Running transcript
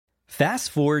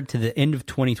Fast forward to the end of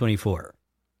 2024.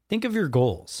 Think of your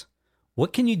goals.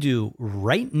 What can you do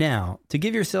right now to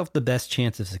give yourself the best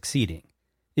chance of succeeding?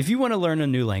 If you want to learn a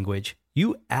new language,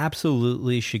 you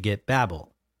absolutely should get Babbel.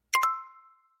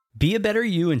 Be a better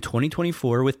you in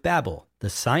 2024 with Babbel, the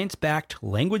science-backed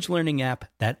language learning app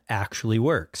that actually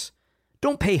works.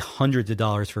 Don't pay hundreds of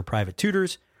dollars for private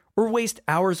tutors or waste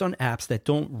hours on apps that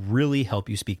don't really help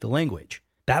you speak the language.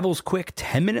 Babbel's quick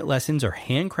 10-minute lessons are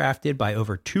handcrafted by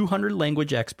over 200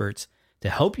 language experts to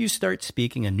help you start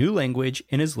speaking a new language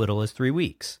in as little as 3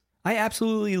 weeks. I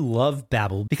absolutely love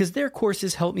Babbel because their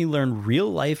courses help me learn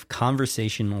real-life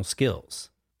conversational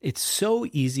skills. It's so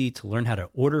easy to learn how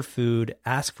to order food,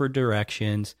 ask for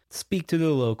directions, speak to the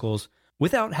locals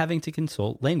without having to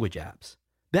consult language apps.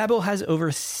 Babbel has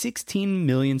over 16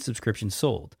 million subscriptions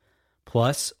sold.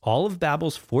 Plus, all of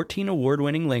Babbel's 14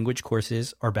 award-winning language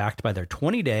courses are backed by their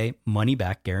 20-day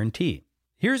money-back guarantee.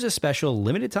 Here's a special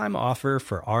limited-time offer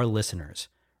for our listeners.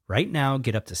 Right now,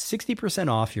 get up to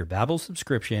 60% off your Babbel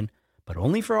subscription, but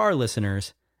only for our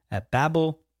listeners at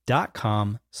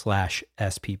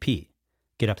babbel.com/SPP.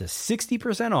 Get up to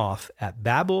 60% off at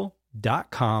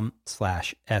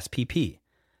babbel.com/SPP.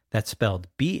 That's spelled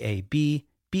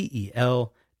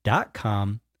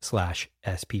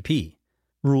BABBEL.com/SPP.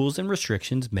 Rules and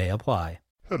restrictions may apply.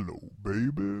 Hello,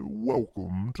 baby.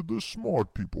 Welcome to the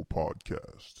Smart People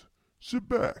Podcast. Sit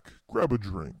back, grab a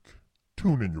drink,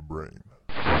 tune in your brain.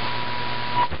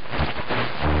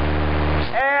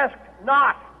 Ask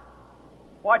not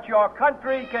what your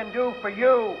country can do for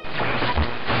you.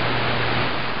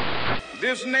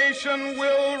 This nation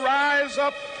will rise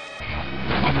up.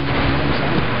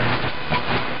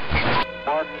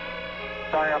 One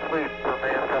giant leap for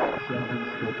mankind.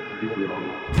 760.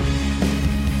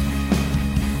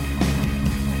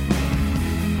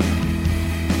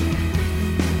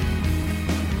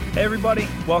 Hey everybody,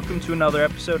 welcome to another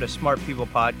episode of Smart People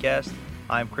Podcast.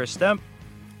 I'm Chris Stemp.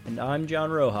 And I'm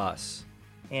John Rojas.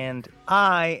 And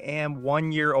I am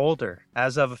 1 year older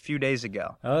as of a few days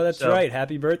ago. Oh, that's right.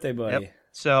 Happy birthday, buddy. Yep.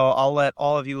 So I'll let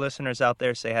all of you listeners out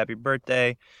there say happy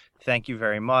birthday. Thank you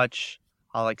very much.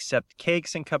 I'll accept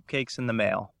cakes and cupcakes in the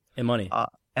mail. And money.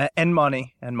 And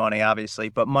money, obviously.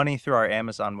 But money through our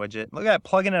Amazon widget. Look at that,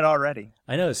 plugging it already.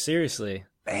 I know, seriously.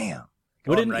 Bam.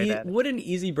 What an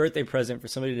easy birthday present for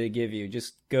somebody to give you.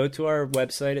 Just go to our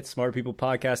website at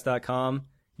smartpeoplepodcast.com,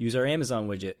 use our Amazon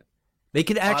widget. They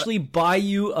could actually buy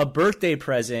you a birthday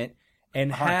present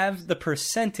and have the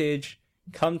percentage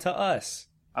come to us.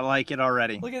 I like it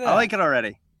already. Look at that. I like it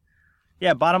already.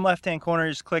 Yeah, bottom left-hand corner,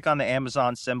 just click on the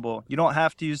Amazon symbol. You don't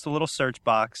have to use the little search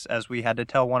box, as we had to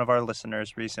tell one of our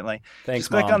listeners recently. Thanks,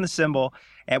 just click Mom. on the symbol,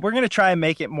 and we're going to try and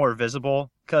make it more visible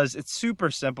because it's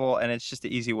super simple, and it's just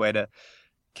an easy way to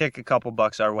kick a couple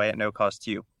bucks our way at no cost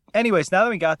to you. Anyways, now that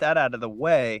we got that out of the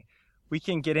way, we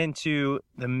can get into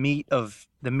the meat of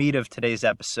today's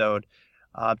episode.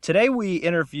 Today we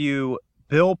interview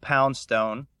Bill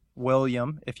Poundstone,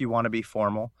 William, if you want to be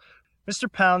formal. Mr.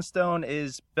 Poundstone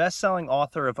is best-selling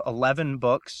author of 11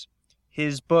 books.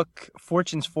 His book,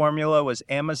 Fortune's Formula, was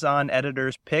Amazon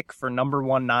editor's pick for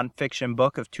 #1 nonfiction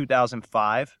book of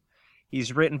 2005.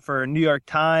 He's written for New York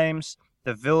Times,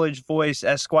 The Village Voice,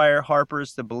 Esquire,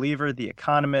 Harper's, The Believer, The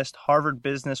Economist, Harvard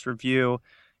Business Review.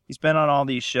 He's been on all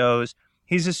these shows.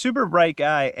 He's a super bright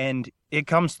guy, and it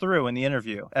comes through in the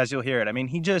interview, as you'll hear it. I mean,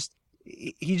 he just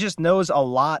knows a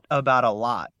lot about a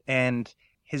lot, and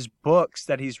his books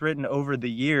that he's written over the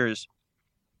years,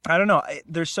 I don't know,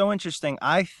 they're so interesting.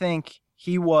 I think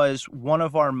he was one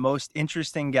of our most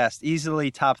interesting guests,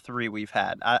 easily top 3 we've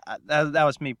had. That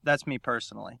was me. That's me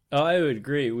personally. Oh, I would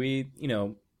agree. We,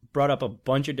 brought up a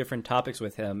bunch of different topics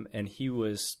with him, and he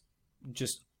was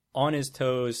just on his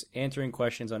toes, answering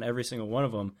questions on every single one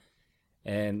of them.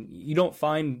 And you don't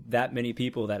find that many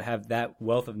people that have that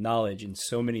wealth of knowledge in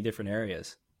so many different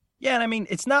areas. Yeah, and I mean,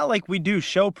 it's not like we do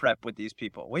show prep with these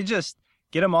people. We just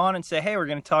get them on and say, hey, we're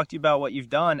going to talk to you about what you've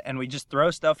done, and we just throw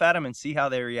stuff at them and see how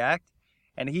they react.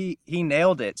 And he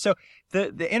nailed it. So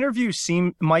the interview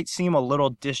might seem a little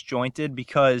disjointed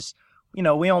because,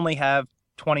 we only have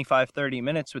 25, 30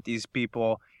 minutes with these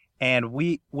people. And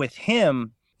with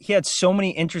him, he had so many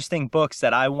interesting books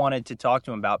that I wanted to talk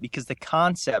to him about because the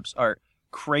concepts are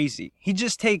crazy. He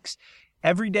just takes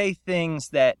everyday things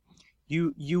that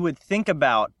you would think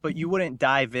about, but you wouldn't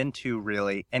dive into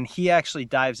really. And he actually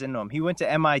dives into them. He went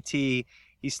to MIT.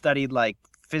 He studied like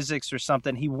physics or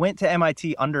something. He went to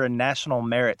MIT under a National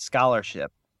Merit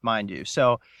Scholarship, mind you.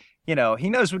 So, he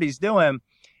knows what he's doing.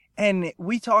 And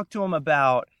we talked to him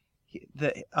about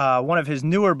one of his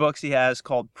newer books he has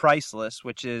called Priceless,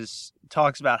 which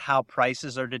talks about how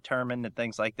prices are determined and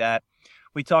things like that.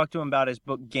 We talked to him about his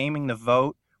book, Gaming the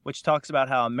Vote, which talks about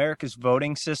how America's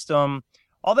voting system,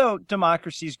 although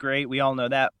democracy is great, we all know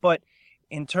that, but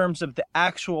in terms of the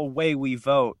actual way we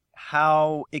vote,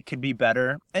 how it could be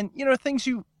better. And, things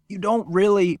you don't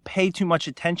really pay too much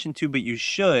attention to, but you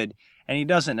should. And he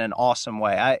does it in an awesome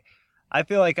way. I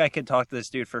feel like I could talk to this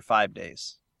dude for 5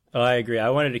 days. Oh, I agree. I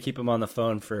wanted to keep him on the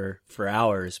phone for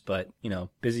hours, but,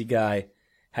 busy guy.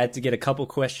 Had to get a couple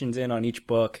questions in on each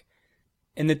book.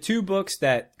 And the two books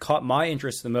that caught my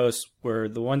interest the most were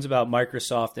the ones about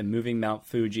Microsoft and moving Mount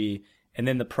Fuji, and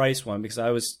then the price one, because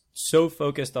I was so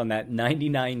focused on that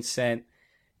 99-cent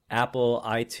Apple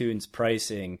iTunes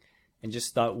pricing and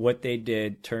just thought what they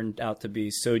did turned out to be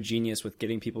so genius with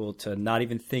getting people to not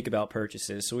even think about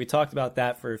purchases. So we talked about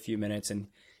that for a few minutes, and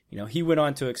he went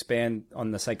on to expand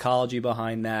on the psychology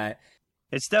behind that.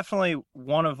 It's definitely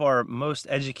one of our most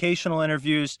educational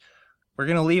interviews. We're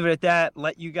going to leave it at that.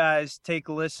 Let you guys take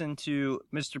a listen to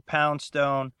Mr.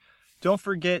 Poundstone. Don't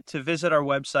forget to visit our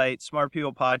website,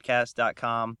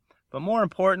 smartpeoplepodcast.com. But more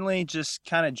importantly, just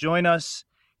kind of join us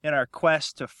in our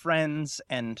quest to friends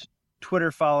and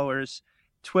Twitter followers.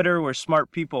 Twitter, we're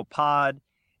Smart People Pod.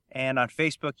 And on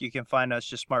Facebook, you can find us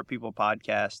just Smart People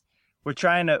Podcast. We're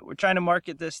trying to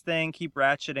market this thing, keep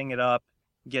ratcheting it up,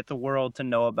 get the world to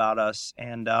know about us,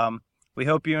 and we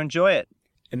hope you enjoy it.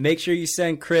 And make sure you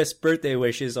send Chris birthday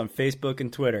wishes on Facebook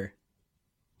and Twitter.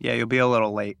 Yeah, you'll be a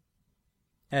little late.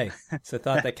 Hey, it's a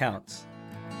thought that counts.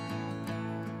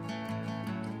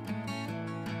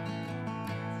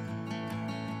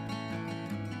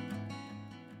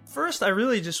 First, I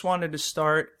really just wanted to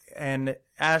start and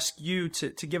ask you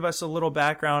to give us a little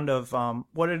background of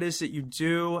what it is that you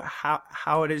do,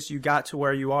 how it is you got to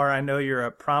where you are. I know you're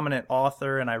a prominent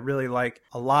author, and I really like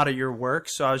a lot of your work.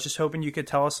 So I was just hoping you could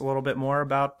tell us a little bit more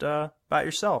about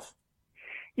yourself.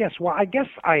 Yes, well, I guess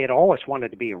I had always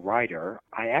wanted to be a writer.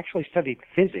 I actually studied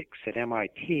physics at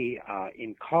MIT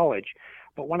in college,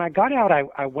 but when I got out,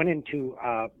 I went into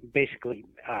basically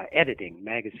editing,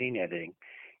 magazine editing.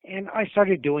 And I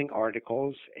started doing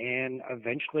articles, and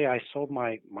eventually I sold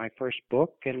my first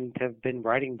book and have been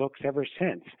writing books ever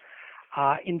since.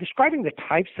 In describing the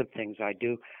types of things I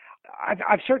do,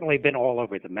 I've certainly been all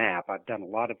over the map. I've done a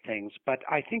lot of things, but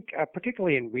I think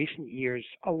particularly in recent years,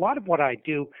 a lot of what I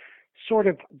do sort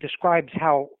of describes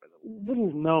how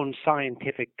little-known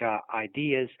scientific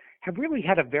ideas have really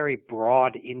had a very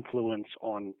broad influence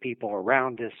on people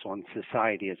around us, on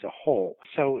society as a whole.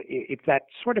 So if that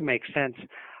sort of makes sense,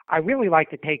 I really like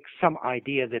to take some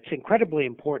idea that's incredibly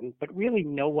important, but really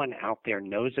no one out there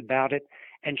knows about it,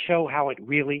 and show how it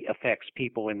really affects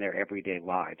people in their everyday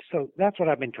lives. So that's what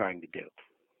I've been trying to do.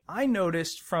 I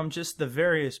noticed from just the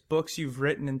various books you've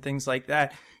written and things like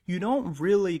that, you don't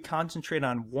really concentrate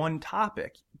on one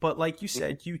topic, but like you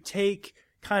said, you take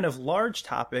kind of large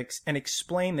topics and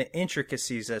explain the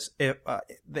intricacies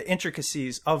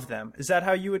of them. Is that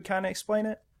how you would kind of explain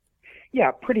it?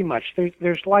 Yeah, pretty much.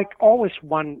 There's like always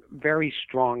one very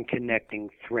strong connecting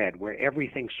thread where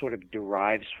everything sort of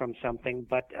derives from something,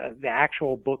 but the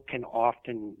actual book can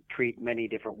often treat many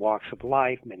different walks of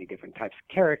life, many different types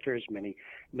of characters, many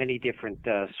different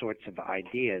sorts of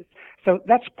ideas. So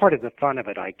that's part of the fun of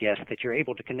it, I guess, that you're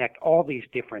able to connect all these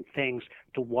different things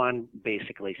to one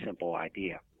basically simple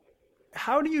idea.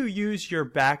 How do you use your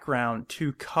background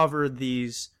to cover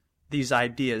these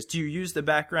ideas? Do you use the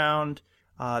background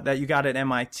that you got at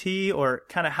MIT, or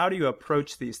kind of how do you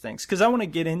approach these things? Because I want to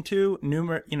get into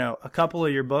a couple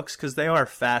of your books because they are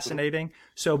fascinating.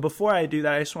 So before I do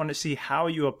that, I just want to see how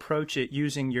you approach it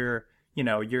using your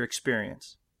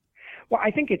experience. Well,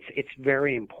 I think it's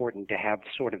very important to have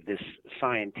sort of this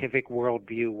scientific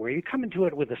worldview where you come into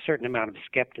it with a certain amount of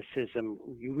skepticism.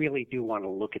 You really do want to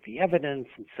look at the evidence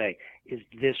and say, is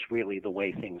this really the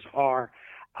way things are?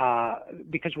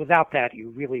 Because without that, you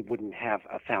really wouldn't have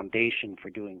a foundation for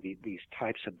doing these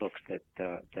types of books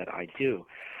that I do.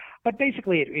 But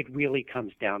basically, it really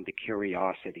comes down to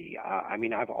curiosity.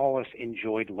 I've always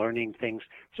enjoyed learning things.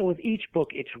 So with each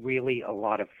book, it's really a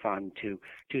lot of fun to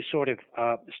sort of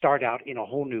start out in a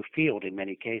whole new field in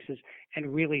many cases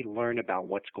and really learn about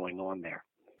what's going on there.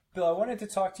 Bill, I wanted to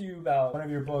talk to you about one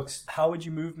of your books, How Would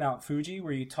You Move Mount Fuji,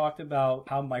 where you talked about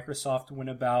how Microsoft went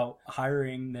about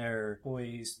hiring their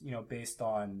employees, based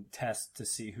on tests to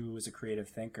see who was a creative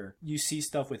thinker. You see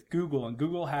stuff with Google, and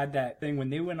Google had that thing when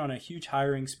they went on a huge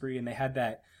hiring spree and they had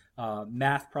that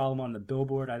math problem on the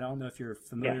billboard. I don't know if you're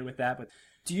familiar with that, but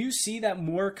do you see that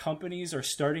more companies are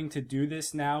starting to do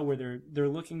this now where they're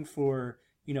looking for,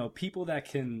 people that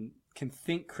can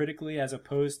think critically as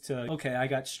opposed to, okay, I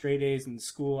got straight A's in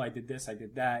school, I did this, I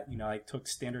did that, I took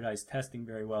standardized testing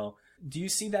very well. Do you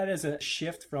see that as a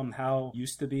shift from how it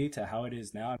used to be to how it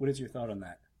is now? What is your thought on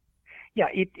that? Yeah,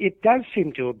 it does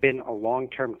seem to have been a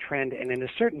long-term trend, and in a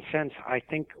certain sense, I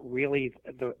think really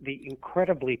the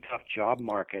incredibly tough job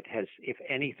market has, if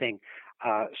anything,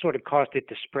 sort of caused it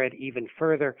to spread even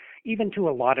further, even to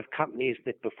a lot of companies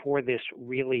that before this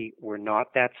really were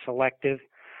not that selective.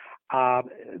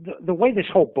 The way this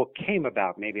whole book came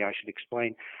about, maybe I should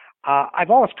explain. I've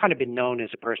always kind of been known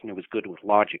as a person who was good with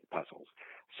logic puzzles.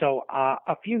 So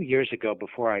a few years ago,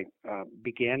 before I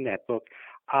began that book,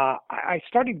 I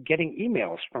started getting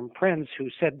emails from friends who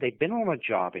said they'd been on a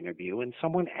job interview and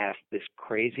someone asked this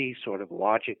crazy sort of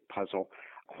logic puzzle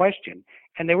question,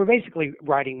 and they were basically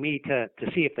writing me to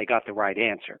see if they got the right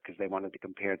answer because they wanted to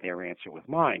compare their answer with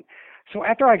mine. So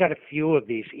after I got a few of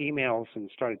these emails and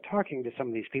started talking to some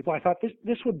of these people, I thought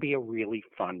this would be a really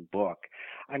fun book.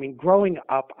 I mean, growing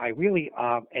up, I really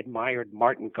admired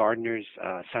Martin Gardner's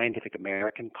Scientific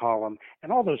American column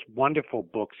and all those wonderful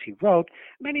books he wrote,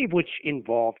 many of which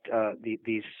involved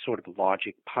these sort of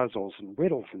logic puzzles and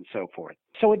riddles and so forth.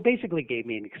 So it basically gave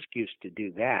me an excuse to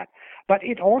do that. But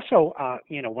it also,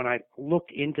 when I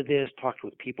looked into this, talked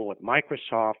with people at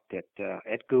Microsoft,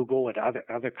 at Google, at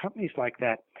other companies like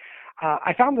that,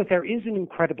 I found that there is an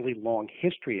incredibly long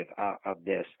history of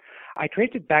this. I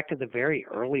traced it back to the very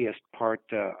earliest part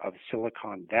of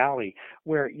Silicon Valley,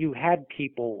 where you had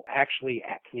people actually,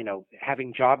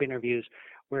 having job interviews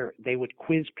where they would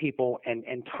quiz people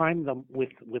and time them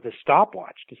with a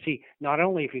stopwatch to see not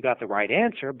only if you got the right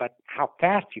answer, but how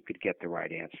fast you could get the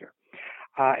right answer.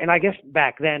 And I guess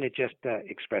back then it just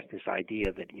expressed this idea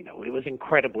that, it was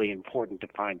incredibly important to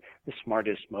find the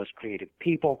smartest, most creative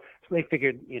people. So they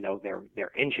figured,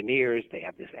 they're engineers, they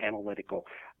have this analytical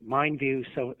mind view,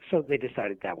 so they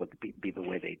decided that would be the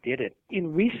way they did it.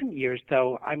 In recent years,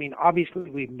 though, I mean, obviously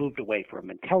we've moved away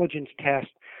from intelligence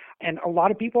tests, and a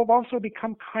lot of people have also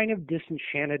become kind of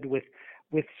disenchanted with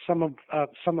some of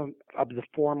the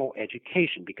formal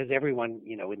education, because everyone,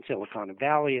 in Silicon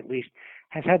Valley at least,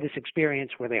 has had this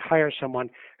experience where they hire someone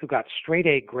who got straight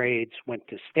A grades, went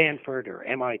to Stanford or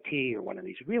MIT or one of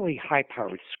these really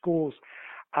high-powered schools,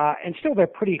 and still they're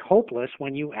pretty hopeless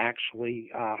when you actually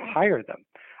hire them.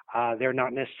 They're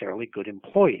not necessarily good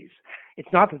employees. It's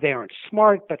not that they aren't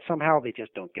smart, but somehow they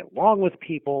just don't get along with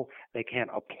people. They can't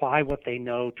apply what they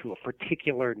know to a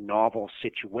particular novel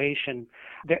situation.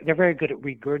 They're very good at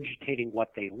regurgitating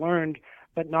what they learned,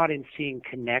 but not in seeing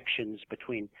connections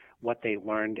between what they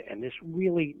learned and this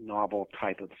really novel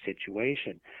type of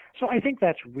situation. So I think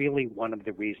that's really one of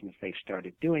the reasons they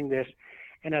started doing this.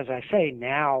 And as I say,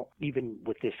 now, even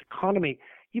with this economy,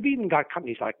 you've even got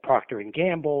companies like Procter &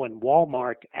 Gamble and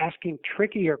Walmart asking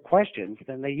trickier questions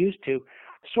than they used to,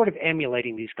 sort of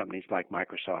emulating these companies like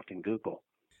Microsoft and Google.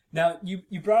 Now, you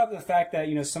brought up the fact that,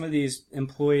 some of these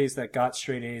employees that got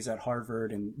straight A's at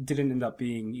Harvard and didn't end up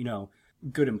being,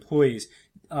 good employees.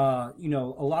 A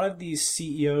lot of these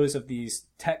CEOs of these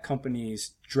tech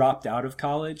companies dropped out of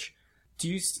college. Do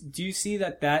you see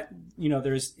that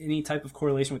there's any type of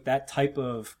correlation with that type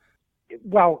of?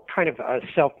 Well, kind of a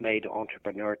self-made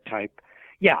entrepreneur type.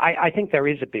 Yeah, I think there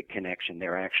is a big connection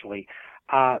there, actually.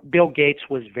 Bill Gates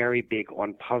was very big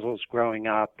on puzzles growing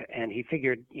up, and he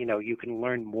figured, you can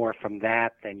learn more from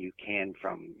that than you can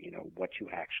from, what you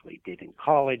actually did in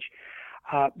college.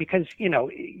 Because,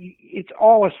 it's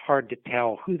always hard to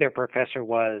tell who their professor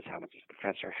was, how much the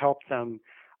professor helped them,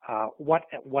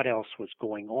 what else was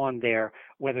going on there,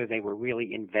 whether they were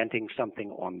really inventing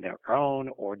something on their own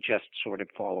or just sort of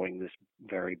following this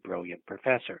very brilliant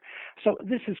professor. So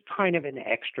this is kind of an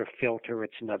extra filter.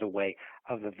 It's another way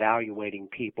of evaluating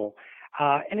people.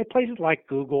 And at places like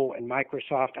Google and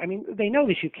Microsoft, I mean, they know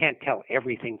that you can't tell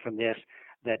everything from this,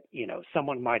 that,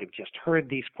 someone might have just heard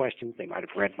these questions. They might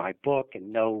have read my book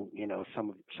and know,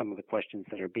 some of the questions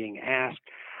that are being asked.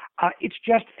 It's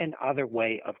just another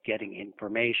way of getting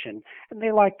information, and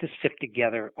they like to sift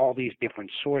together all these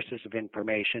different sources of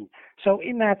information. So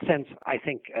in that sense, I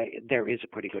think there is a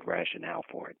pretty good rationale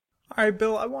for it. All right,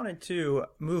 Bill, I wanted to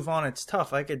move on. It's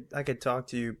tough. I could talk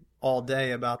to you all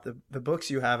day about the books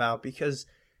you have out because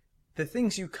the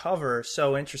things you cover are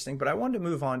so interesting, but I wanted to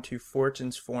move on to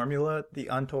Fortune's Formula, the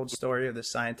untold story of the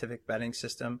scientific betting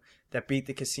system that beat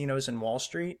the casinos in Wall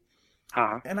Street.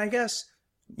 And I guess,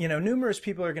 numerous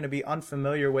people are going to be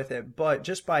unfamiliar with it, but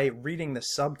just by reading the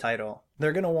subtitle,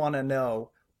 they're going to want to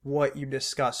know what you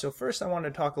discuss. So first, I want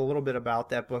to talk a little bit about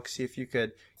that book, see if you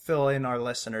could fill in our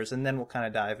listeners, and then we'll kind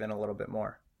of dive in a little bit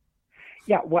more.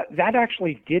 Yeah, that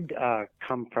actually did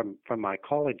come from my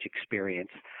college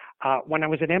experience. When I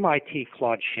was at MIT,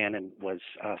 Claude Shannon was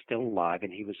still alive,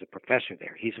 and he was a professor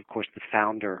there. He's, of course, the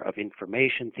founder of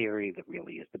information theory that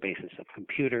really is the basis of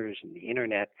computers and the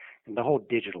internet and the whole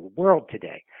digital world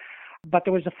today. But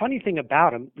there was a funny thing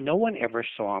about him. No one ever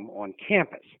saw him on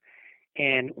campus.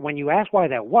 And when you asked why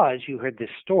that was, you heard this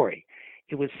story.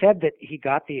 It was said that he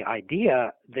got the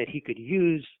idea that he could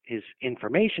use his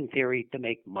information theory to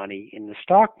make money in the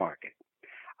stock market.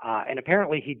 And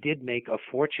apparently he did make a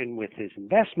fortune with his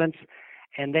investments,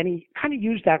 and then he kind of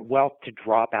used that wealth to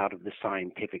drop out of the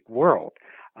scientific world.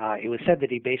 It was said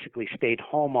that he basically stayed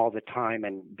home all the time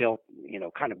and built,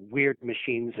 kind of weird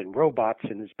machines and robots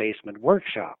in his basement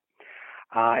workshop.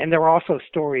 And there were also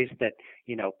stories that,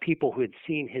 people who had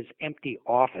seen his empty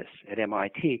office at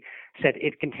MIT said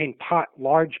it contained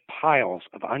large piles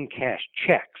of uncashed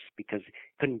checks because he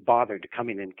couldn't bother to come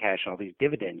in and cash all these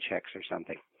dividend checks or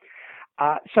something.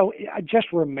 So just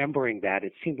remembering that,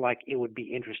 it seemed like it would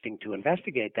be interesting to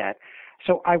investigate that.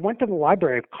 So I went to the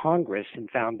Library of Congress and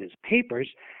found his papers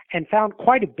and found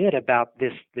quite a bit about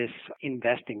this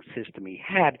investing system he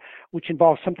had, which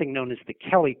involves something known as the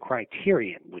Kelly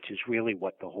criterion, which is really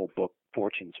what the whole book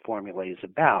Fortune's Formula is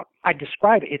about. I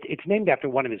describe it. It's named after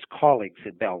one of his colleagues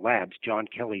at Bell Labs, John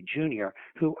Kelly Jr.,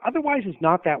 who otherwise is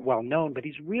not that well known, but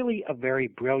he's really a very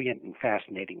brilliant and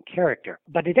fascinating character.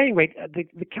 But at any rate,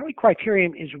 the Kelly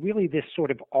criterion is really this sort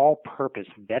of all-purpose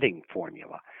betting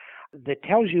formula that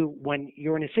tells you when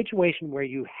you're in a situation where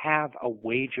you have a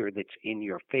wager that's in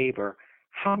your favor,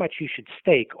 how much you should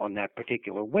stake on that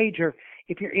particular wager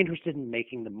if you're interested in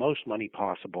making the most money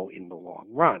possible in the long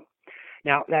run.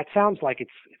 Now, that sounds like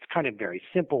it's kind of very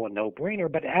simple, a no-brainer,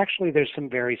 but actually there's some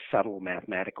very subtle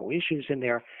mathematical issues in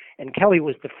there, and Kelly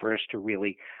was the first to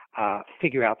really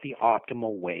figure out the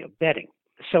optimal way of betting.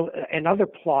 So another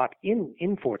plot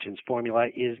in Fortune's Formula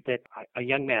is that a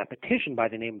young mathematician by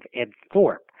the name of Ed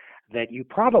Thorpe, that you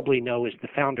probably know is the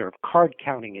founder of card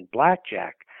counting and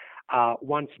blackjack,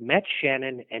 once met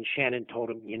Shannon, and Shannon told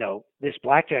him, this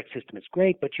blackjack system is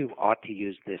great, but you ought to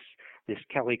use this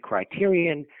Kelly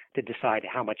criterion to decide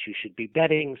how much you should be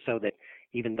betting, so that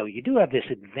even though you do have this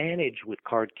advantage with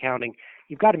card counting,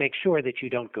 you've got to make sure that you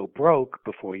don't go broke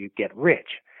before you get rich.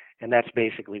 And that's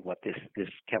basically what this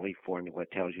Kelly formula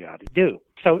tells you how to do.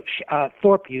 So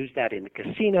Thorpe used that in the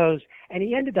casinos, and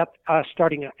he ended up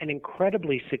starting an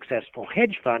incredibly successful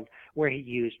hedge fund where he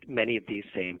used many of these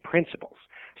same principles.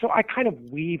 So I kind of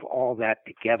weave all that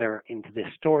together into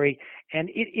this story, and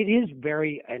it is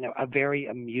a very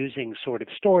amusing sort of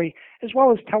story, as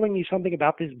well as telling you something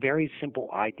about this very simple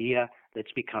idea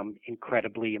that's become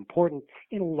incredibly important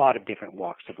in a lot of different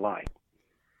walks of life.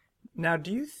 Now,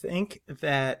 do you think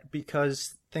that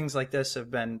because things like this have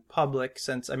been public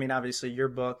since, obviously your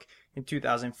book in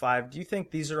 2005, do you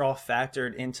think these are all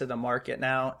factored into the market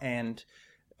now and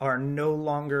are no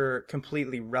longer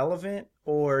completely relevant?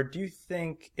 Or do you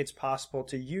think it's possible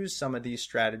to use some of these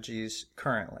strategies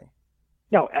currently?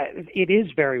 No, it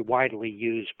is very widely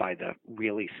used by the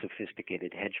really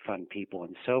sophisticated hedge fund people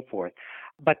and so forth.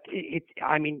 But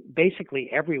basically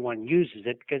everyone uses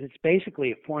it because it's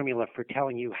basically a formula for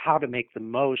telling you how to make the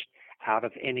most out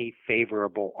of any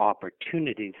favorable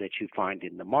opportunities that you find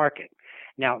in the market.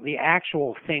 Now, the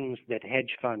actual things that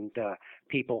hedge fund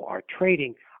people are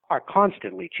trading are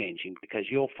constantly changing, because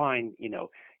you'll find,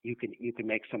 you can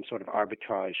make some sort of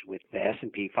arbitrage with the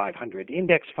S&P 500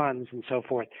 index funds and so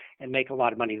forth and make a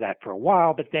lot of money that for a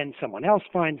while, but then someone else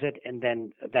finds it, and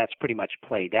then that's pretty much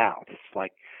played out. It's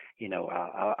like,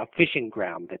 a fishing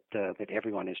ground that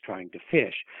everyone is trying to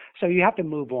fish. So you have to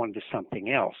move on to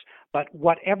something else. But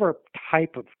whatever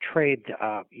type of trade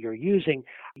you're using,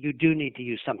 you do need to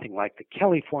use something like the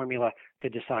Kelly formula to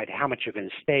decide how much you're going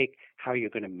to stake, how you're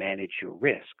going to manage your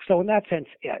risk. So in that sense,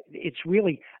 it's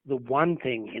really the one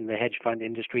thing in the hedge fund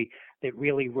industry that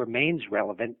really remains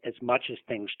relevant as much as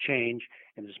things change,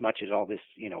 and as much as all this,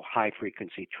 high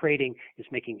frequency trading is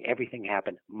making everything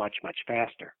happen much, much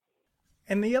faster.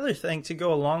 And the other thing to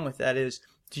go along with that is,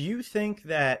 do you think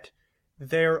that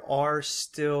there are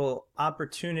still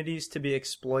opportunities to be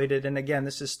exploited? And again,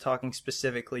 this is talking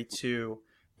specifically to,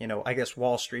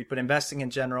 Wall Street, but investing in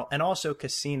general, and also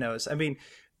casinos.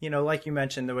 Like you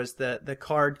mentioned, there was the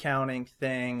card counting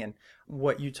thing and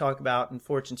what you talk about in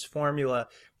Fortune's Formula.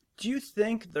 Do you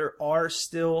think there are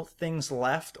still things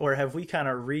left, or have we kind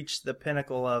of reached the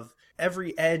pinnacle of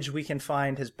every edge we can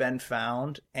find has been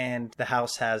found and the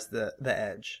house has the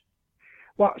edge?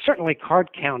 Well, certainly card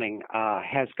counting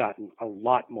has gotten a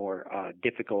lot more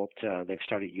difficult. They've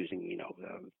started using,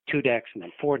 2 decks and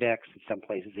then 4 decks, in some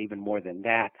places even more than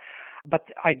that. But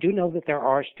I do know that there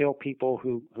are still people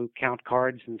who count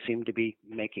cards and seem to be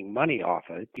making money off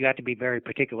of it. You have to be very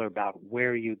particular about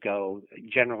where you go.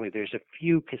 Generally, there's a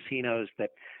few casinos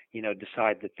that,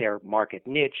 decide that their market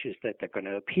niche is that they're going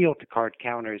to appeal to card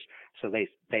counters, so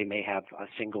they may have a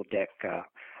single deck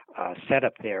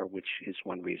setup there, which is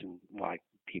one reason why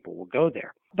people will go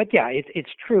there. But yeah, it's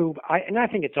true. I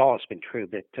think it's always been true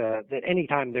that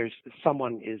anytime there's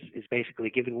someone is basically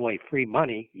giving away free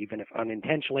money, even if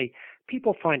unintentionally,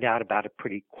 people find out about it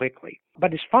pretty quickly.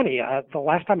 But it's funny. The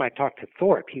last time I talked to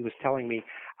Thorpe, he was telling me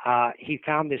he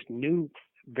found this new,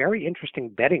 very interesting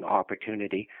betting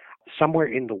opportunity somewhere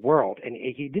in the world, and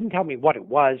he didn't tell me what it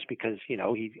was because he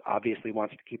obviously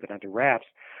wants to keep it under wraps.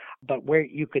 But where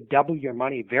you could double your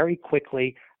money very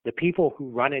quickly. The people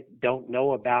who run it don't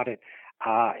know about it,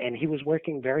 and he was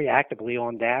working very actively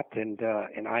on that. And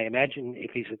I imagine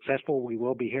if he's successful, we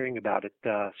will be hearing about it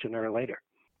sooner or later.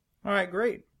 All right,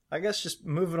 great. I guess just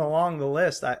moving along the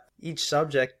list, each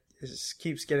subject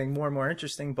keeps getting more and more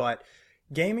interesting. But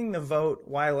gaming the vote,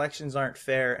 why elections aren't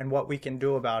fair, and what we can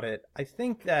do about it. I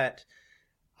think that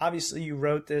obviously you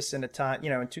wrote this in a time,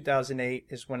 in 2008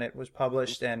 is when it was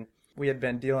published, and we had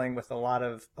been dealing with a lot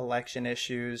of election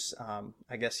issues,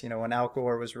 I guess, when Al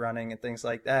Gore was running and things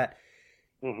like that.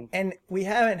 Mm-hmm. And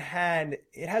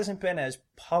it hasn't been as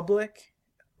public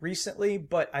recently,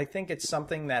 but I think it's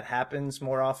something that happens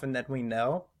more often than we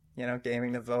know,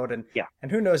 gaming the vote.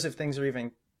 And who knows if things are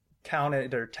even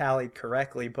counted or tallied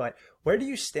correctly, but where do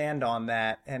you stand on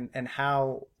that and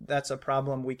how that's a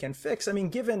problem we can fix? I mean,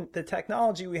 given the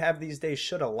technology we have these days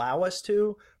should allow us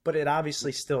to, but it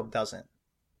obviously still doesn't.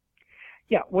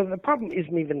 Yeah, well, the problem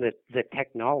isn't even the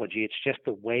technology. It's just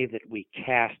the way that we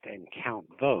cast and count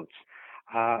votes.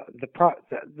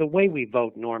 The way we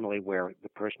vote normally, where the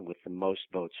person with the most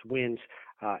votes wins,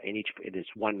 and it is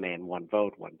one man, one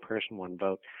vote, one person, one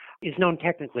vote, is known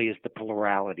technically as the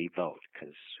plurality vote,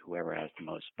 because whoever has the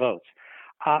most votes.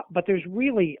 But there's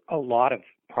really a lot of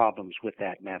problems with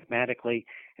that mathematically,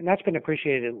 and that's been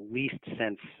appreciated at least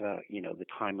since the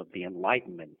time of the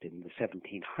Enlightenment in the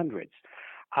 1700s.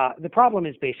 The problem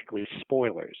is basically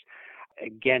spoilers.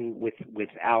 Again, with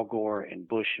Al Gore and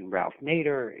Bush and Ralph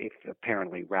Nader, if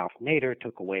apparently Ralph Nader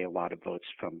took away a lot of votes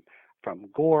from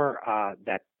Gore,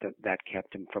 that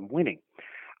kept him from winning.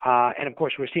 And of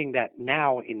course, we're seeing that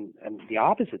now in the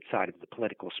opposite side of the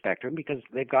political spectrum, because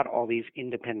they've got all these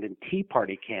independent Tea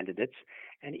Party candidates,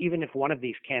 and even if one of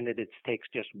these candidates takes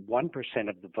just 1%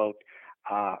 of the vote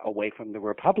away from the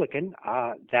Republican,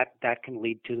 that can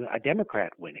lead to a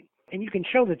Democrat winning. And you can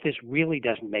show that this really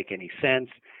doesn't make any sense.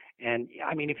 And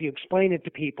I mean, if you explain it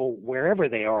to people wherever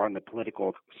they are on the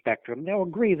political spectrum, they'll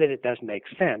agree that it doesn't make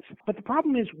sense. But the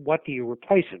problem is, what do you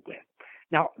replace it with?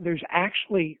 Now, there's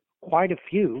actually quite a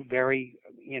few very,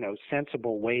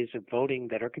 sensible ways of voting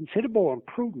that are considerable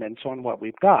improvements on what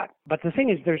we've got. But the thing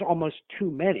is, there's almost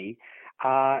too many.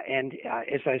 And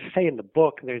as I say in the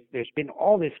book, there's been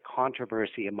all this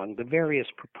controversy among the various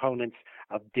proponents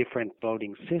of different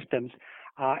voting systems.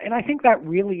 And I think that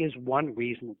really is one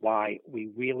reason why we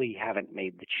really haven't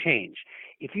made the change.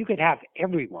 If you could have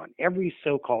every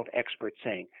so-called expert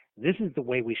saying, this is the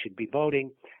way we should be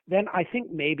voting, then I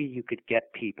think maybe you could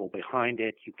get people behind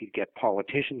it. You could get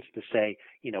politicians to say,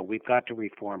 we've got to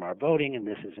reform our voting and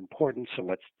this is important, so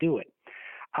let's do it.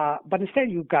 But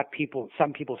instead you've got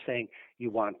some people saying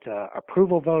you want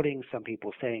approval voting, some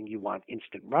people saying you want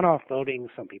instant runoff voting,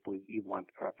 some people you want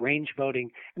range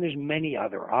voting, and there's many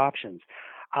other options.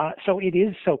 So it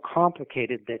is so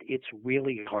complicated that it's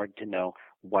really hard to know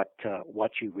what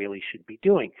you really should be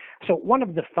doing. So one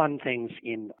of the fun things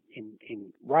in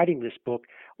writing this book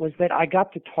was that I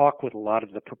got to talk with a lot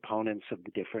of the proponents of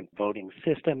the different voting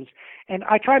systems, and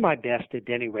I try my best at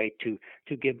any rate to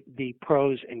give the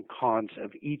pros and cons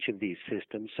of each of these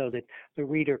systems so that the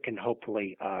reader can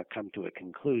hopefully come to a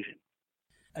conclusion.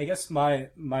 I guess my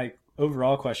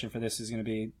overall question for this is going to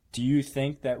be, do you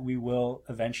think that we will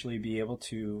eventually be able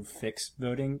to fix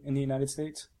voting in the United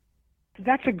States?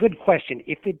 That's a good question.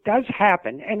 If it does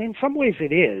happen, and in some ways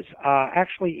it is,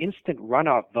 actually instant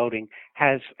runoff voting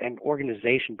has an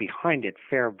organization behind it,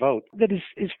 Fair Vote, that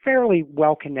is fairly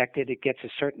well connected. It gets a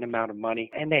certain amount of money,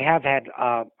 and they have had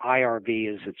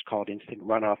IRV, as it's called, instant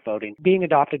runoff voting, being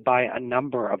adopted by a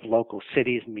number of local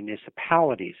cities and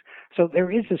municipalities. So there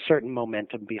is a certain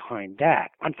momentum behind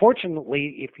that.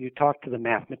 Unfortunately, if you talk to the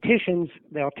mathematicians,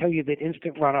 they'll tell you that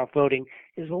instant runoff voting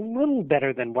is a little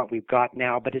better than what we've got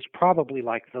now, but it's probably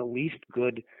like the least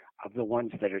good of the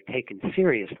ones that are taken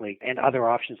seriously, and other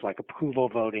options like approval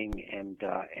voting and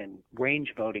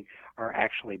range voting are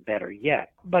actually better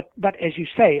yet. But as you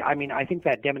say, I mean, I think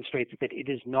that demonstrates that it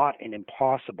is not an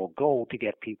impossible goal to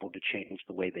get people to change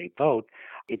the way they vote.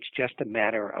 It's just a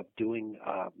matter of doing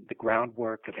the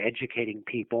groundwork, of educating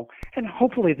people, and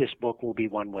hopefully this book will be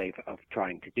one way of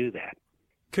trying to do that.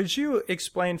 Could you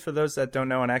explain for those that don't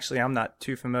know, and actually I'm not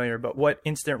too familiar, but what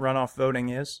instant runoff voting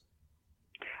is?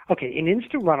 Okay, in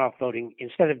instant runoff voting,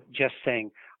 instead of just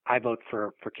saying, I vote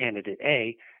for candidate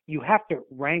A, you have to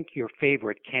rank your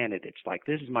favorite candidates. Like,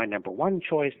 this is my number 1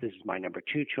 choice, this is my number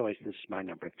 2 choice, this is my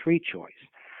number 3 choice.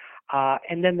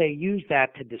 And then they use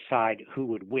that to decide who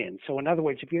would win. So in other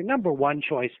words, if your number 1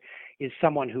 choice is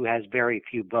someone who has very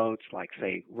few votes, like,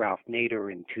 say, Ralph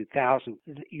Nader in 2000,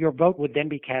 your vote would then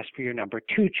be cast for your number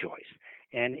 2 choice.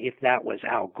 And if that was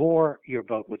Al Gore, your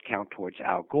vote would count towards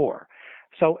Al Gore.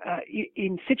 So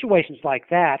in situations like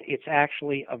that, it's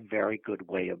actually a very good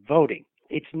way of voting.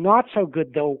 It's not so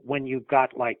good, though, when you've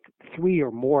got like 3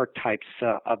 or more types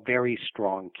of very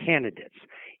strong candidates.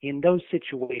 In those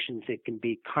situations, it can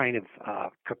be kind of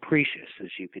capricious,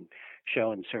 as you can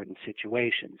show in certain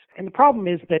situations. And the problem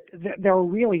is that there are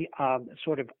really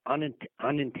sort of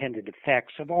unintended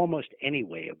effects of almost any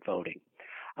way of voting.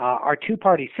 Our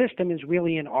two-party system is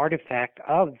really an artifact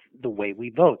of the way we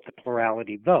vote, the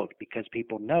plurality vote, because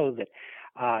people know that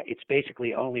it's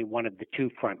basically only one of the 2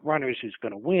 front runners who's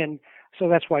going to win, so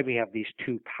that's why we have these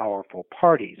 2 powerful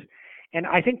parties. And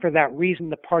I think for that reason,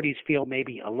 the parties feel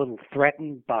maybe a little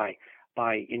threatened by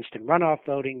instant runoff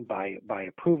voting, by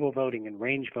approval voting and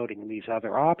range voting and these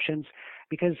other options,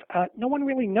 because no one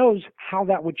really knows how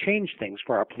that would change things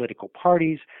for our political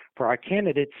parties, for our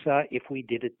candidates, if we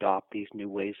did adopt these new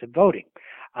ways of voting.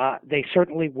 They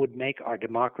certainly would make our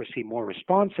democracy more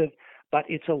responsive, but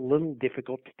it's a little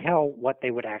difficult to tell what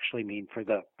they would actually mean for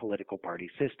the political party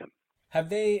system. Have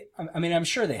they, I mean, I'm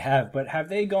sure they have, but have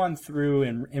they gone through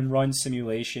and run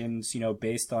simulations,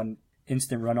 based on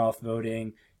instant runoff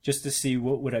voting, just to see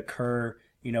what would occur,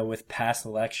 with past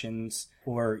elections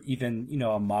or even,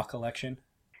 a mock election?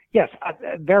 Yes,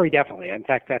 very definitely. In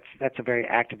fact, that's a very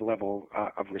active level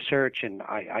of research, and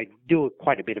I do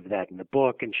quite a bit of that in the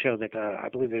book and show that I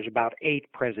believe there's about 8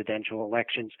 presidential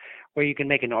elections where you can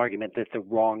make an argument that the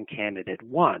wrong candidate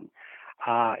won.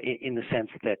 In the sense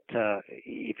that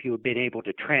if you had been able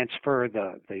to transfer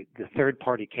the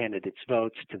third-party candidates'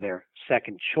 votes to their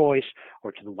second choice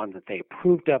or to the one that they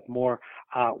approved of more,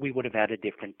 we would have had a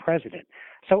different president.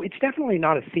 So it's definitely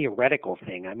not a theoretical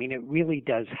thing. I mean, it really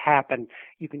does happen.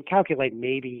 You can calculate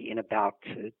maybe in about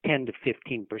 10 to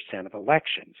 15% of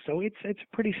elections. So it's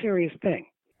a pretty serious thing.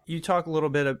 You talk a little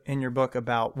bit in your book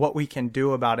about what we can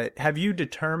do about it. Have you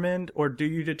determined, or do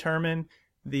you determine,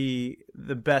 the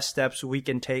best steps we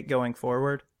can take going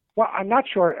forward? Well, I'm not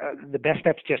sure the best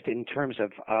steps just in terms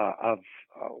of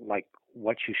like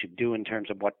what you should do in terms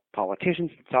of what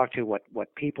politicians to talk to,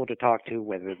 what people to talk to,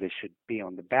 whether this should be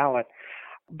on the ballot.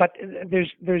 But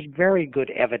there's very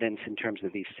good evidence in terms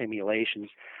of these simulations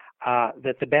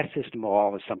that the best system of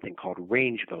all is something called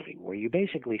range voting, where you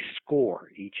basically score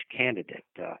each candidate,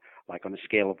 like on a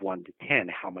scale of 1 to 10,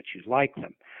 how much you like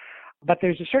them. But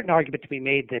there's a certain argument to be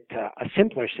made that a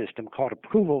simpler system called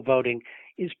approval voting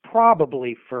is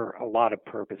probably, for a lot of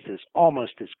purposes,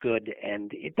 almost as good,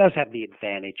 and it does have the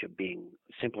advantage of being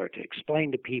simpler to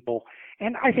explain to people,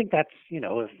 and I think that's,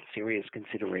 a serious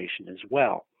consideration as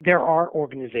well. There are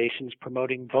organizations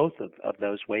promoting both of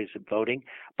those ways of voting,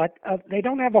 but they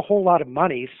don't have a whole lot of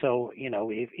money, so,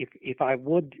 if I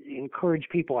would encourage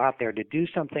people out there to do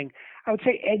something, I would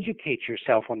say educate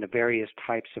yourself on the various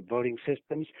types of voting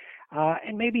systems,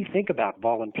 and maybe think about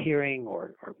volunteering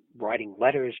or writing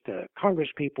letters to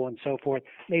congresspeople and so forth,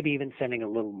 maybe even sending a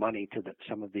little money to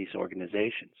some of these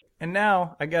organizations. And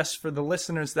now, I guess for the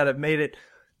listeners that have made it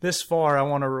this far, I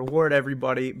want to reward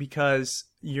everybody because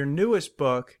your newest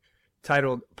book,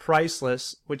 titled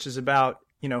Priceless, which is about,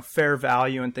 fair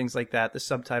value and things like that, the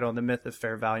subtitle, The Myth of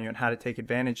Fair Value and How to Take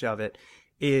Advantage of It,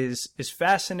 is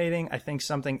fascinating. I think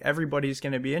something everybody's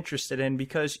going to be interested in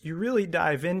because you really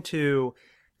dive into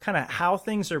kind of how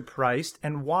things are priced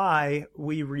and why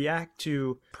we react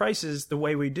to prices the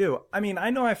way we do. I mean, I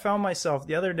know I found myself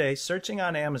the other day searching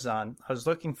on Amazon. I was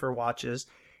looking for watches,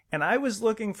 and I was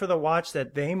looking for the watch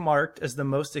that they marked as the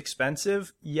most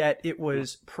expensive, yet it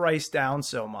was priced down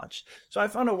so much. So I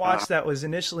found a watch that was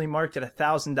initially marked at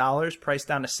 $1,000, priced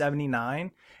down to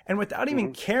 $79. And without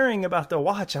even caring about the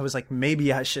watch, I was like,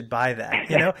 maybe I should buy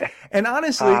that, And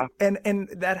honestly, and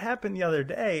that happened the other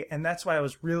day. And that's why I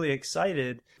was really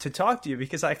excited to talk to you,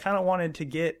 because I kind of wanted to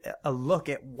get a look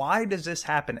at why does this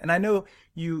happen? And I know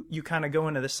you kind of go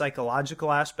into the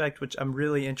psychological aspect, which I'm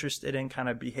really interested in, kind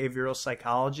of behavioral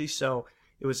psychology. So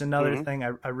it was another thing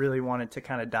I really wanted to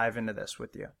kind of dive into this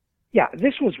with you. Yeah,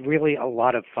 this was really a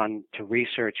lot of fun to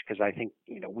research because I think,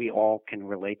 we all can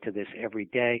relate to this every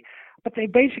day. But they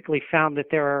basically found that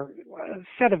there are a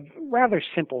set of rather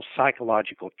simple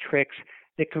psychological tricks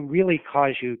that can really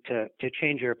cause you to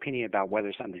change your opinion about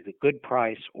whether something's a good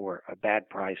price or a bad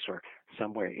price or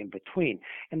somewhere in between.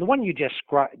 And the one you just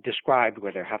described,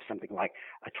 where they have something like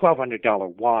a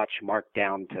 $1,200 watch marked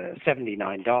down to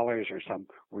 $79 or some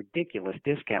ridiculous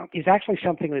discount, is actually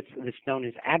something that's known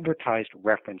as advertised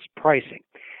reference pricing.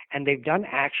 And they've done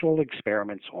actual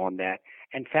experiments on that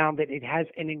and found that it has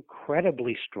an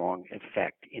incredibly strong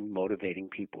effect in motivating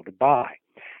people to buy.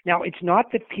 Now, it's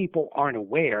not that people aren't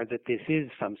aware that this is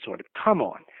some sort of come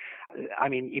on. I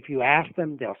mean, if you ask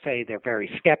them, they'll say they're very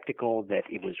skeptical that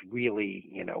it was really,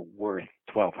 worth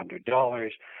 $1,200.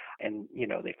 And,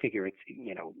 they figure it's,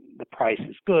 the price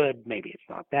is good. Maybe it's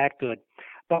not that good.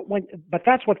 But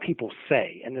that's what people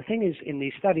say. And the thing is, in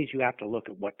these studies, you have to look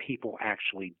at what people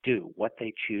actually do, what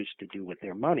they choose to do with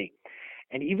their money.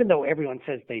 And even though everyone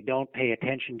says they don't pay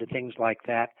attention to things like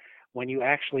that, when you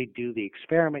actually do the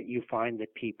experiment, you find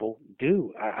that people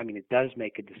do. I mean, it does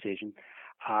make a decision.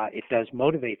 It does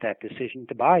motivate that decision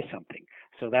to buy something.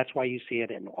 So that's why you see it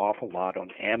an awful lot on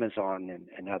Amazon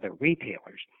and other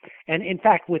retailers. And in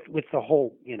fact, with the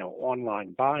whole,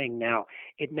 online buying now,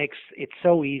 it makes it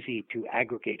so easy to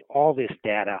aggregate all this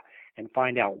data and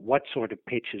find out what sort of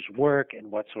pitches work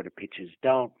and what sort of pitches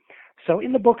don't. So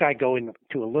in the book, I go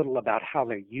into a little about how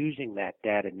they're using that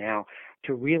data now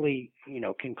to really,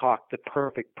 concoct the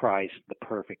perfect price, the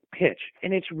perfect pitch.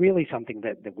 And it's really something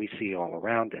that we see all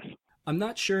around us. I'm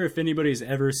not sure if anybody's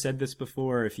ever said this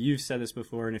before, if you've said this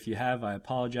before, and if you have, I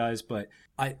apologize, but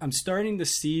I'm starting to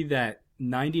see that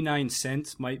 99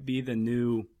 cents might be the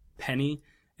new penny.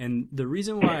 And the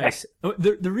reason why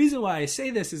the reason why I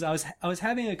say this is I was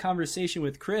having a conversation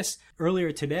with Chris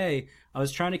earlier today. I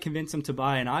was trying to convince him to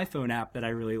buy an iPhone app that I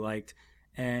really liked,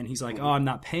 and he's like, "Oh, I'm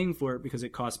not paying for it because it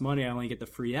costs money. I only get the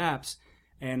free apps."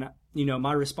 And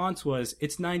my response was,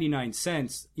 "It's 99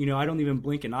 cents. I don't even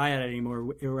blink an eye at it anymore.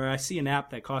 Where I see an app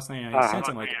that costs 99 cents,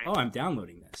 I'm like, oh, I'm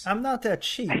downloading this." I'm not that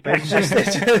cheap. It's just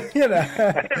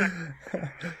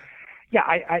Yeah,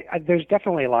 I there's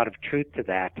definitely a lot of truth to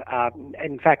that.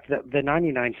 In fact, the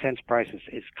 99 cents price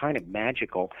is kind of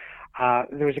magical.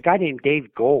 There was a guy named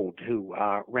Dave Gold who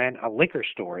ran a liquor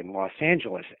store in Los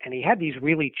Angeles, and he had these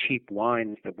really cheap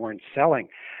wines that weren't selling.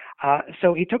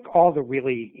 So he took all the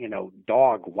really,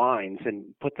 dog wines and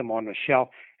put them on the shelf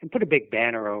and put a big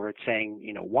banner over it saying,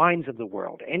 wines of the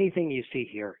world, anything you see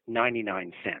here,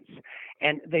 99 cents.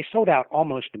 And they sold out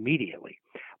almost immediately.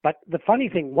 But the funny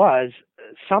thing was,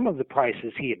 some of the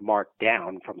prices he had marked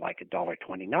down from like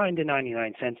 $1.29 to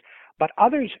 99 cents, but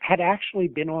others had actually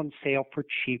been on sale for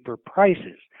cheaper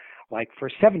prices, like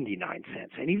for 79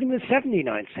 cents. And even the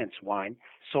 79 cents wine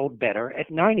sold better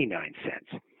at 99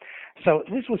 cents. So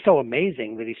this was so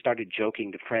amazing that he started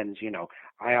joking to friends,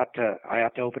 I ought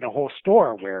to open a whole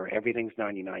store where everything's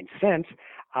 99 cents.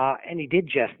 And he did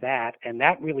just that, and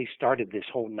that really started this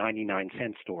whole 99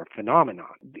 cent store phenomenon.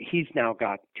 He's now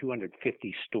got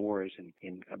 250 stores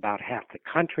in about half the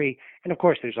country, and of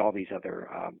course there's all these other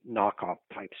knockoff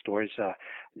type stores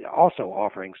also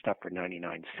offering stuff for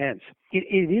 99 cents. It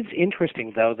is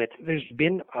interesting, though, that there's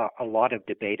been a lot of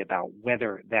debate about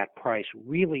whether that price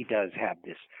really does have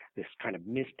this kind of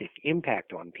mystic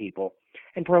impact on people.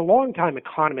 And for a long time,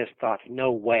 economists thought,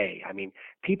 no way. I mean,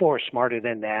 people are smarter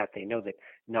than that. They know that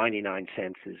 99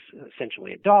 cents is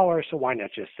essentially $1, so why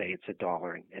not just say it's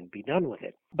 $1 and be done with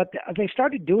it? But they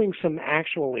started doing some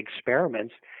actual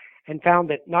experiments and found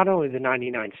that not only the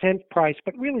 99 cent price,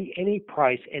 but really any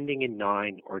price ending in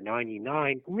 9 or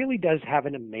 99 really does have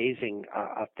an amazing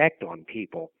effect on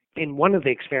people. In one of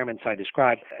the experiments I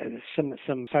described,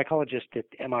 some psychologists at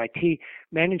MIT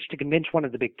managed to convince one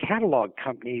of the big catalog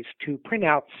companies to print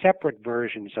out separate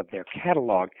versions of their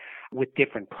catalog with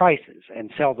different prices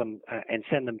and sell them and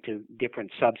send them to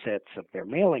different subsets of their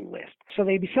mailing list. So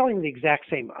they'd be selling the exact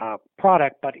same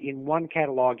product, but in one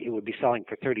catalog it would be selling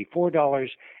for $34,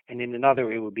 and in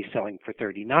another it would be selling for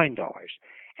 $39.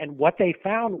 And what they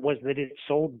found was that it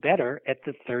sold better at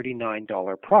the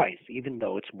 $39 price, even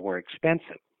though it's more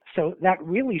expensive. So that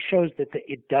really shows that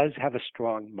it does have a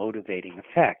strong motivating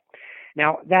effect.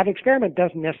 Now, that experiment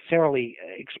doesn't necessarily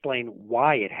explain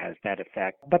why it has that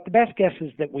effect, but the best guess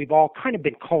is that we've all kind of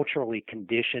been culturally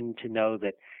conditioned to know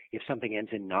that if something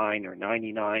ends in 9 or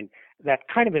 99, that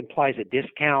kind of implies a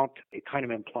discount. It kind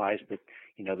of implies that,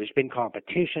 there's been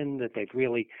competition, that they've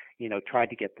really, tried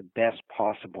to get the best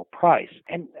possible price.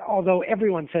 And although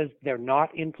everyone says they're not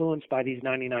influenced by these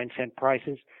 99-cent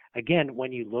prices, again,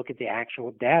 when you look at the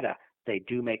actual data, they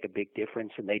do make a big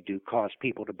difference, and they do cause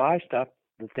people to buy stuff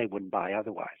that they wouldn't buy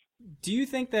otherwise. Do you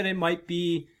think that it might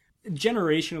be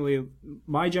generationally,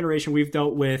 my generation, we've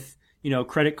dealt with,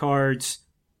 credit cards,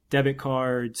 debit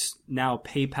cards, now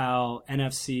PayPal,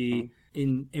 NFC,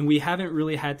 and we haven't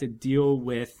really had to deal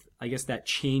with, I guess, that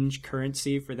change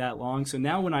currency for that long. So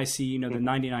now when I see, the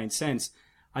 99 cents,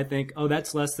 I think, oh,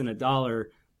 that's less than $1.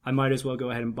 I might as well go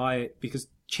ahead and buy it, because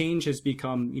change has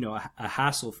become, a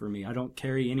hassle for me. I don't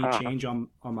carry any change on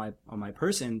my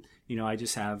person. I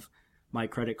just have my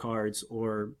credit cards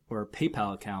or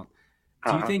PayPal account.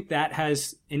 Do you think that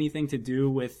has anything to do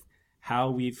with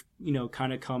how we've,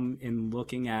 kind of come in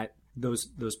looking at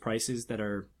those prices that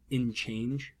are in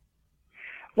change?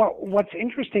 Well, what's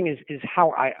interesting is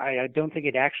how I don't think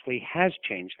it actually has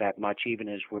changed that much, even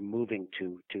as we're moving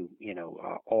to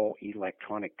all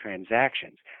electronic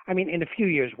transactions. I mean, in a few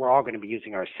years, we're all going to be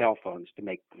using our cell phones to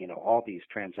make, all these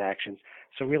transactions.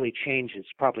 So really change is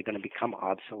probably going to become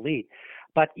obsolete.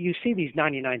 But you see these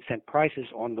 99-cent prices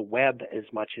on the web as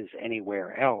much as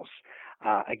anywhere else.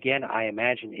 Again, I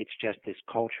imagine it's just this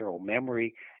cultural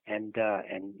memory, and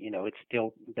it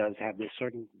still does have this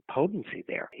certain potency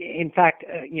there. In fact,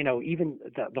 even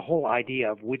the whole idea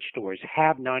of which stores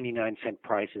have 99-cent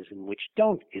prices and which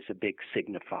don't is a big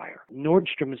signifier.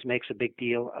 Nordstrom's makes a big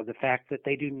deal of the fact that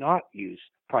they do not use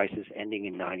prices ending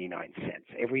in 99 cents.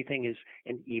 Everything is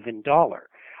an even dollar.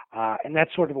 And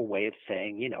that's sort of a way of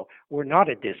saying, we're not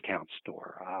a discount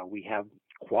store. We have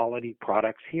quality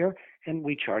products here, and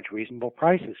we charge reasonable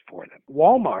prices for them.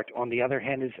 Walmart, on the other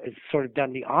hand, has sort of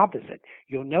done the opposite.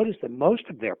 You'll notice that most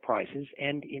of their prices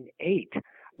end in 8.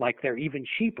 Like they're even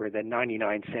cheaper than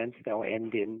 99 cents. They'll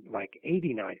end in like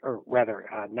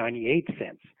 98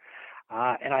 cents.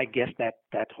 And I guess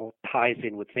that whole ties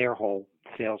in with their whole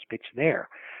sales pitch there.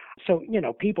 So,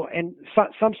 people, and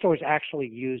some stores actually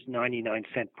use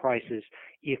 99-cent prices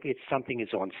if it's something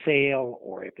is on sale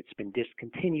or if it's been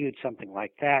discontinued, something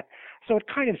like that. So it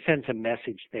kind of sends a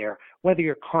message there, whether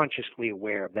you're consciously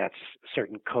aware of that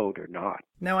certain code or not.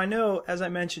 Now, I know, as I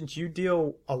mentioned, you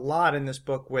deal a lot in this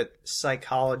book with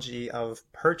psychology of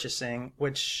purchasing,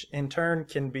 which in turn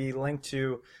can be linked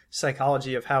to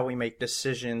psychology of how we make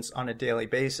decisions on a daily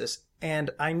basis.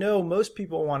 And I know most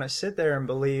people want to sit there and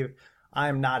believe,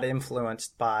 I'm not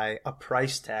influenced by a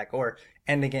price tag or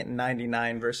ending it in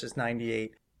 99 versus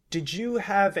 98. Did you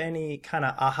have any kind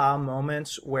of aha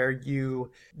moments where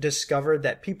you discovered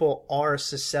that people are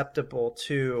susceptible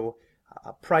to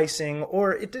pricing,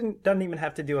 or it doesn't even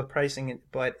have to do with pricing,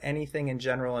 but anything in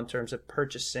general in terms of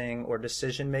purchasing or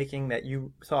decision making that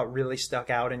you thought really stuck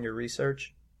out in your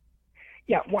research?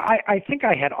 Yeah, well, I think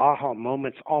I had aha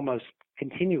moments almost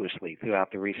continuously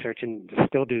throughout the research, and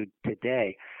still do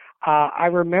today. I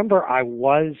remember I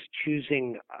was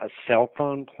choosing a cell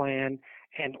phone plan,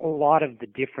 and a lot of the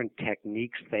different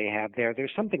techniques they have there.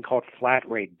 There's something called flat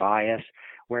rate bias,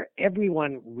 where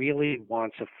everyone really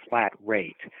wants a flat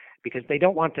rate because they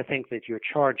don't want to think that you're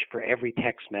charged for every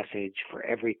text message, for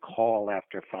every call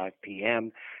after 5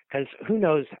 p.m., because who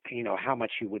knows, how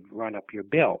much you would run up your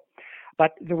bill.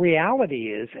 But the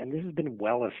reality is, and this has been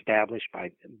well established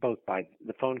both by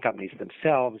the phone companies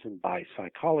themselves and by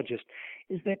psychologists,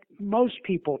 is that most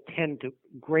people tend to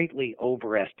greatly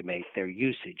overestimate their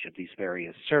usage of these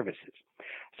various services.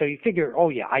 So you figure, oh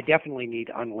yeah, I definitely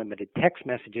need unlimited text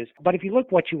messages. But if you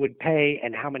look what you would pay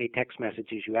and how many text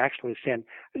messages you actually send,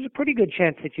 there's a pretty good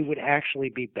chance that you would actually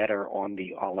be better on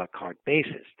the a la carte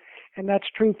basis. And that's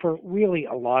true for really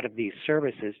a lot of these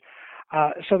services.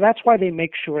 So that's why they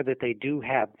make sure that they do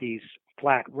have these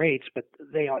flat rates, but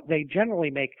they generally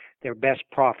make their best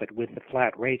profit with the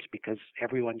flat rates because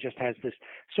everyone just has this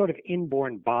sort of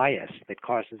inborn bias that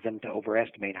causes them to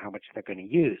overestimate how much they're going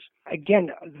to use.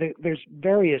 Again, there's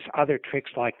various other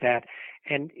tricks like that,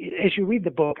 and as you read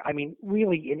the book, I mean,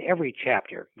 really in every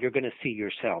chapter, you're going to see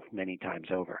yourself many times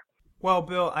over. Well,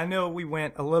 Bill, I know we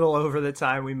went a little over the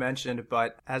time we mentioned,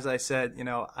 but as I said,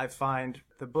 I find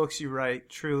the books you write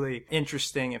truly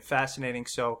interesting and fascinating.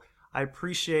 So I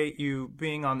appreciate you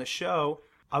being on the show.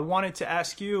 I wanted to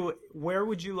ask you, where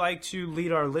would you like to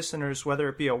lead our listeners, whether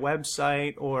it be a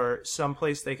website or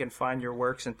someplace they can find your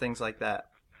works and things like that?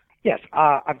 Yes,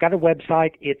 I've got a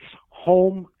website. It's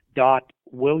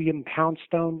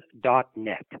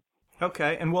home.williampoundstone.net.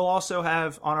 Okay, and we'll also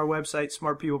have on our website,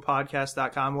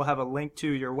 smartpeoplepodcast.com, we'll have a link to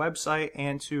your website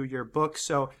and to your book,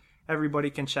 so everybody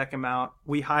can check them out.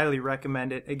 We highly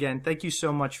recommend it. Again, thank you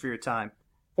so much for your time.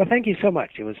 Well, thank you so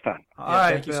much. It was fun. All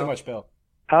right, thank you so much, Bill.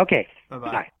 Okay.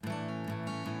 Bye-bye. Bye.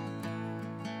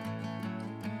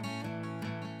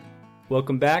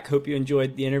 Welcome back. Hope you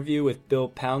enjoyed the interview with Bill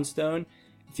Poundstone.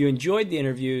 If you enjoyed the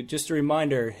interview, just a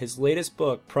reminder, his latest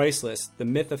book, Priceless, The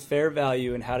Myth of Fair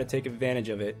Value and How to Take Advantage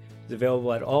of It, is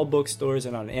available at all bookstores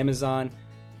and on Amazon,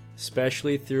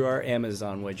 especially through our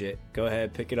Amazon widget. Go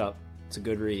ahead, pick it up. It's a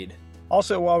good read.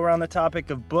 Also, while we're on the topic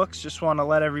of books, just want to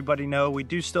let everybody know we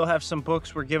do still have some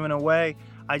books we're giving away.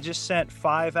 I just sent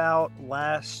 5 out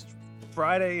last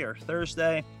Friday or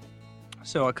Thursday,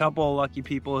 so a couple of lucky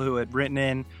people who had written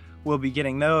in will be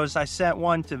getting those. I sent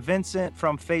one to Vincent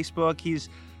from Facebook. He's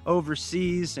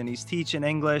overseas and he's teaching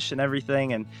English and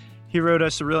everything, and he wrote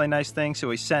us a really nice thing, so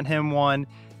we sent him one.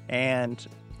 And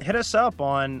hit us up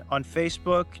on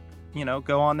Facebook. You know,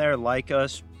 go on there, like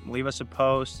us, leave us a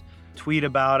post, tweet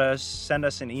about us, send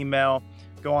us an email,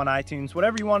 go on iTunes,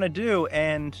 whatever you want to do.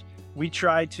 And we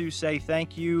try to say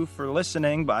thank you for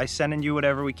listening by sending you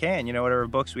whatever we can, you know, whatever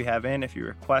books we have in, if you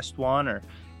request one or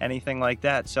anything like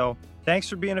that. So thanks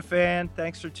for being a fan.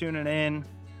 Thanks for tuning in.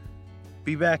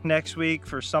 Be back next week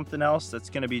for something else that's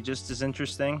going to be just as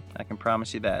interesting. I can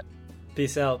promise you that.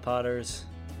 Peace out, Potters.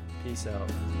 Peace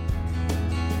out.